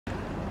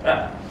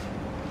Uh,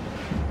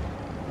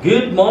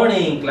 Good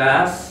morning,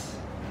 class.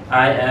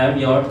 I am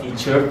your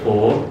teacher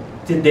for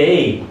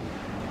today.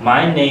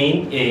 My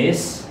name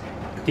is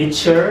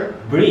Teacher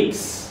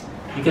Briggs.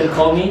 You can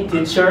call me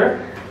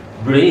Teacher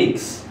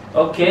Briggs.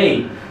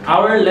 Okay.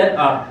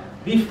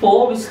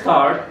 Before we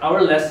start our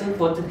lesson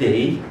for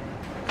today,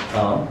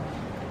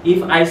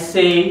 if I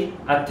say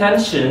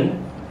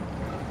attention,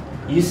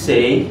 you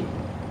say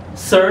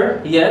sir.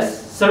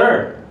 Yes,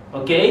 sir.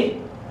 Okay.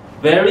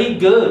 Very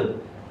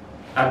good.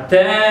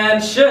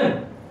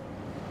 Attention.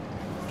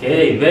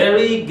 Okay,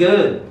 very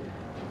good.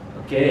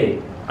 Okay,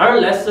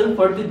 our lesson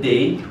for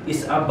today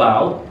is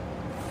about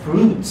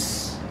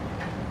fruits.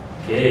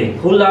 Okay,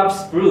 who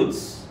loves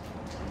fruits?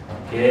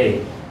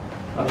 Okay,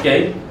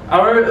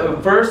 our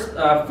first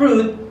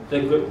fruit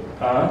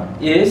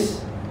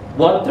is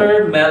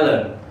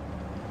watermelon.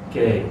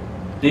 Okay,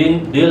 do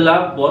you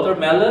love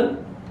watermelon?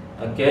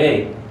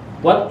 Okay,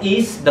 what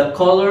is the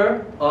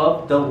color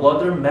of the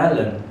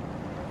watermelon?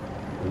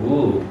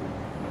 Ooh,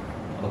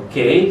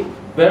 okay.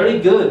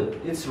 Very good.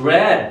 It's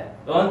red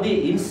on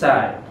the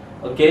inside.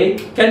 Okay.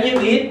 Can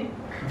you eat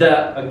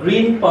the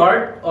green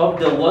part of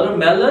the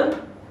watermelon?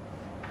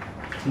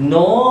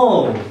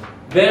 No.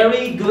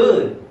 Very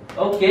good.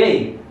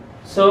 Okay.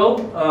 So,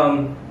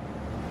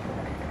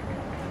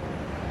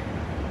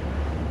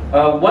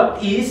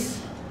 what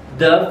is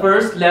the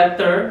first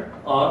letter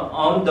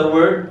on the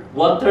word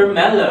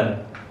watermelon?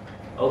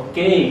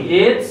 Okay.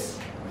 It's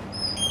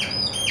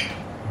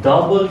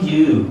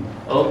W.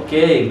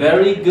 Okay.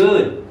 Very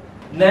good.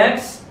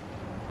 Next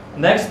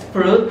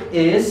fruit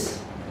is,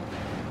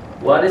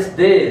 what is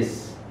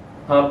this?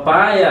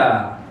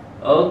 Papaya.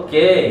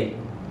 Okay.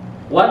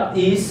 What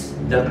is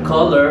the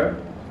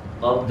color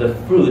of the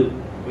fruit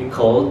we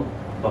call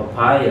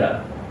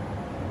papaya?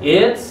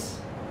 It's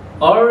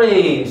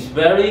orange.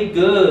 Very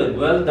good.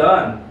 Well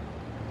done.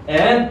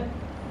 And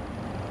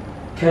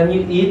can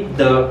you eat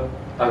the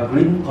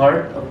green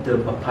part of the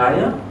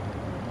papaya?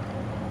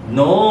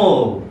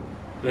 No.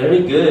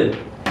 Very good.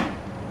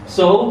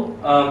 So,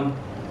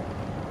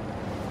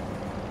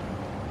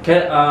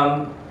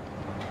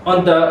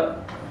 on the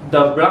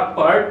black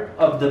part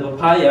of the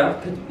papaya,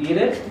 could you eat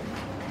it?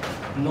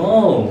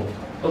 No.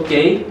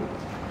 Okay.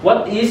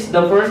 What is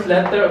the first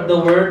letter of the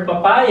word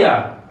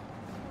papaya?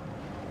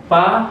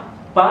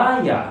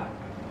 Papaya.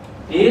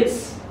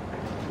 It's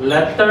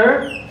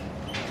letter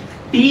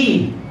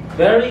P.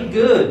 Very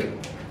good.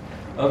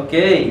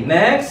 Okay.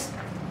 Next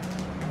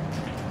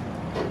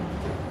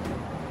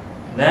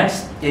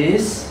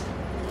is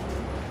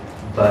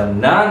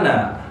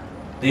banana.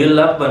 Do you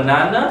love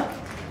banana?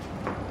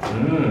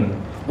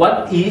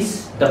 What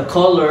is the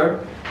color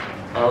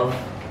of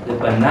the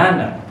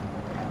banana?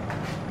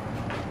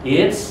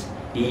 It's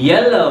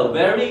yellow.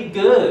 Very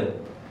good.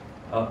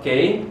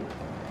 Okay.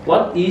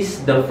 What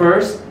is the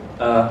first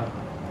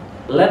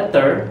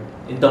letter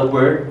in the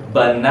word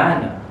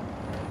banana?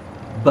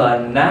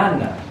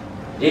 Banana.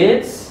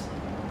 It's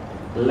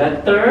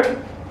letter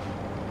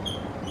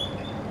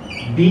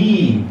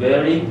B.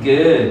 Very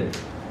good.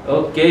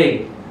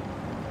 Okay.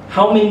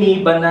 How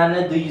many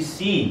banana do you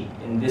see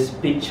in this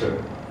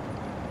picture?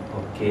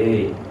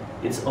 Okay.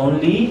 It's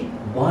only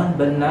one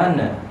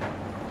banana.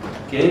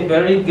 Okay,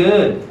 very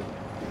good.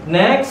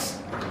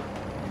 Next,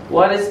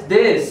 what is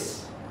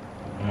this?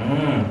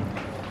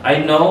 I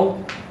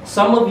know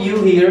some of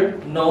you here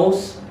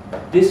knows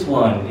this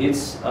one.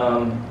 It's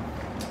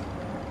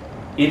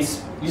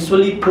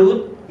usually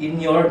put in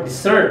your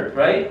dessert,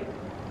 right?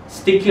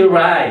 Sticky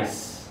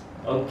rice.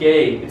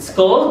 Okay, it's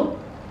called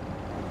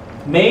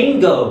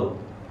mango.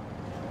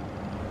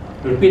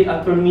 Repeat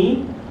after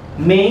me.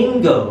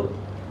 Mango.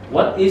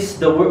 What is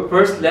the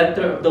first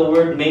letter of the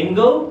word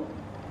mango?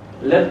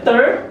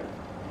 Letter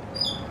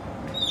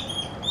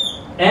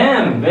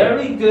M.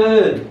 Very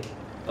good.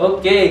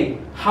 Okay.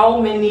 How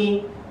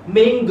many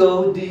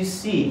mango do you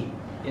see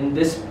in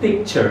this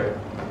picture?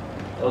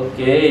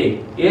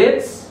 Okay.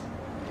 It's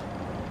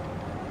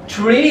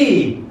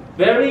 3.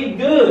 Very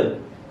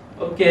good.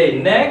 Okay.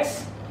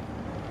 Next.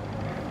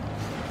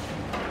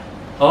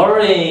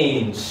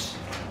 Orange.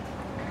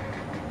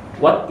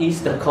 What is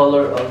the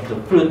color of the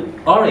fruit?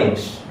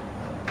 Orange.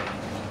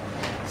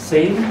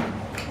 Same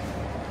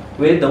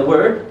with the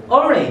word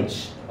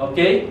orange.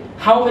 Okay.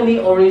 How many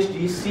orange do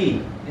you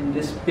see in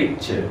this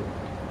picture?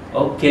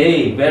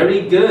 Okay.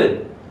 Very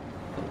good.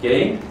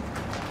 Okay.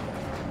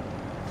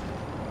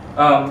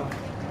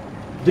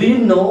 Do you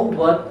know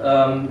what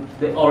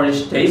the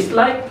orange tastes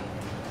like?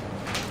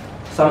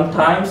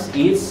 Sometimes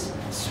it's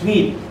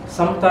sweet.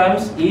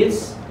 Sometimes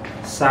it's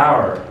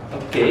sour.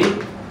 Okay.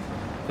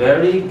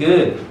 Very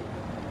good.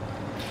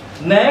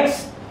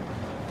 Next,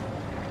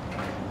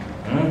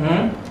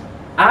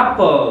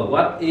 apple.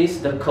 What is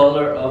the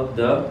color of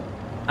the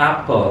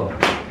apple?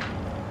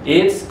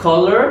 Its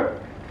color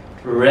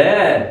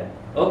red.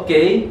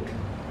 Okay.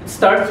 It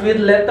starts with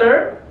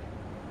letter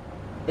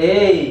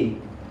A.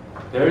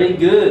 Very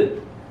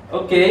good.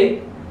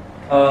 Okay.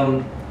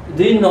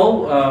 Do you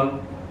know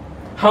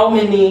how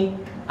many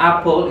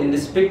apple in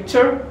this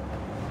picture?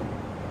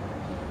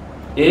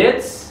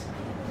 It's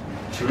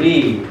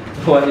tree.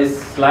 One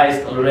is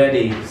sliced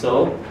already,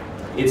 so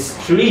it's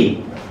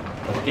tree.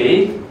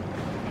 Okay.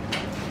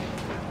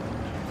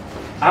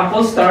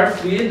 Apple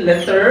starts with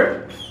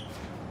letter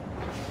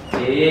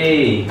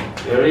A.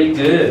 Very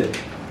good.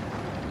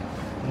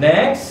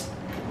 Next,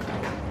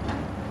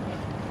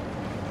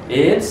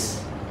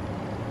 it's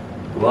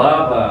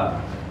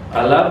guava.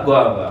 I love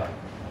guava.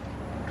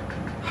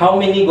 How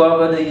many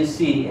guava do you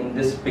see in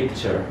this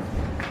picture?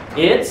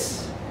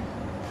 It's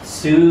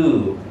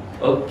 2.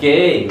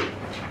 Okay.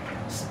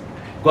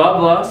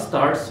 Guava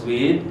starts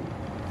with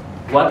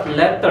what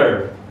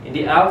letter in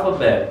the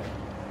alphabet?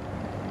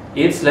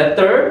 It's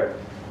letter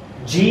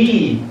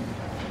G.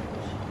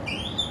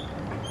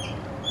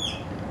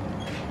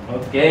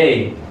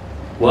 Okay.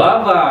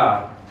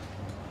 Guava.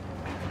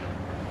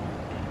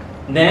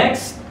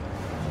 Next,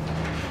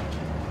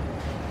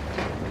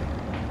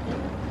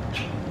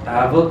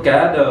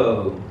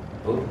 avocado.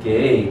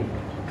 Okay.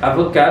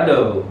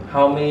 Avocado.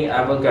 How many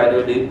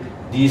avocado do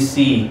you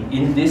see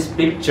in this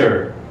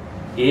picture?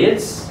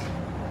 It's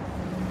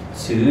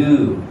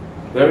 2.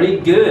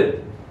 Very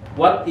good.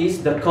 What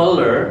is the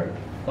color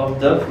of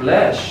the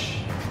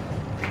flesh?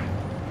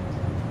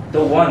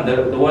 The one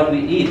we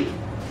eat.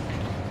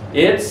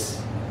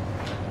 It's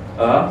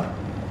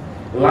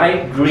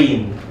light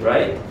green,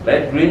 right?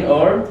 Light green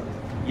or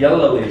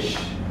yellowish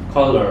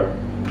color.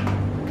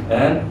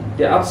 And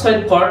the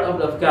outside part of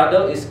the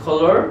avocado is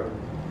color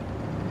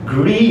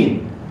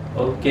green.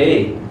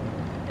 Okay.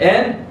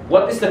 And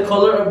what is the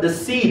color of the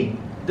seed?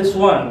 This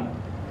one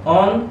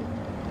on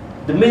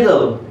the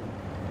middle.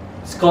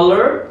 It's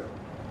color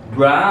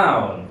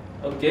brown.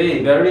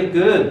 Okay, very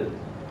good.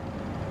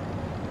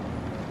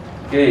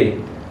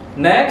 Okay.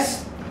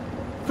 Next,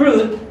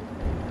 fruit,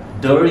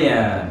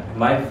 durian,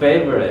 my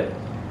favorite.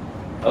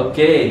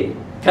 Okay.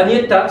 Can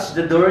you touch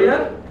the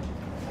durian?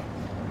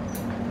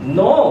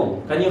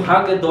 No. Can you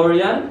hug a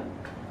durian?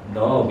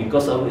 No,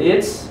 because of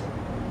its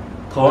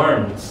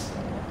thorns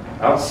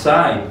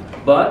outside.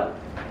 But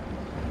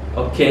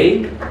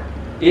okay,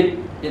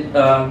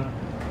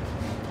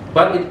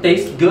 but it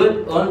tastes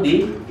good on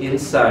the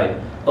inside.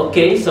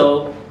 Okay,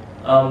 so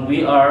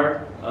we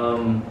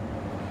don't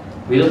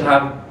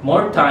have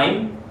more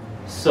time.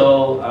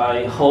 So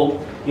I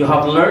hope you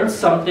have learned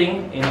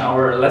something in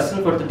our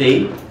lesson for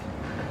today,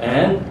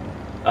 and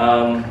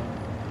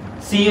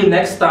see you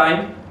next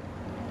time.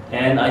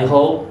 And I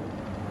hope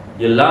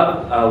you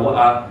love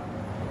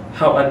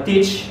how I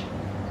teach.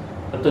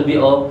 That will be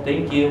all.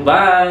 Thank you.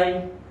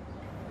 Bye.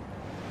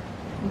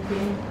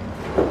 Okay.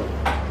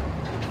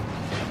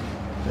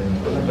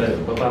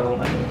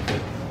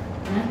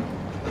 Hả?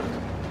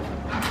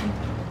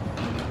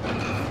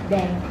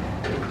 Đèn.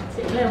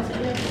 Sẽ leo.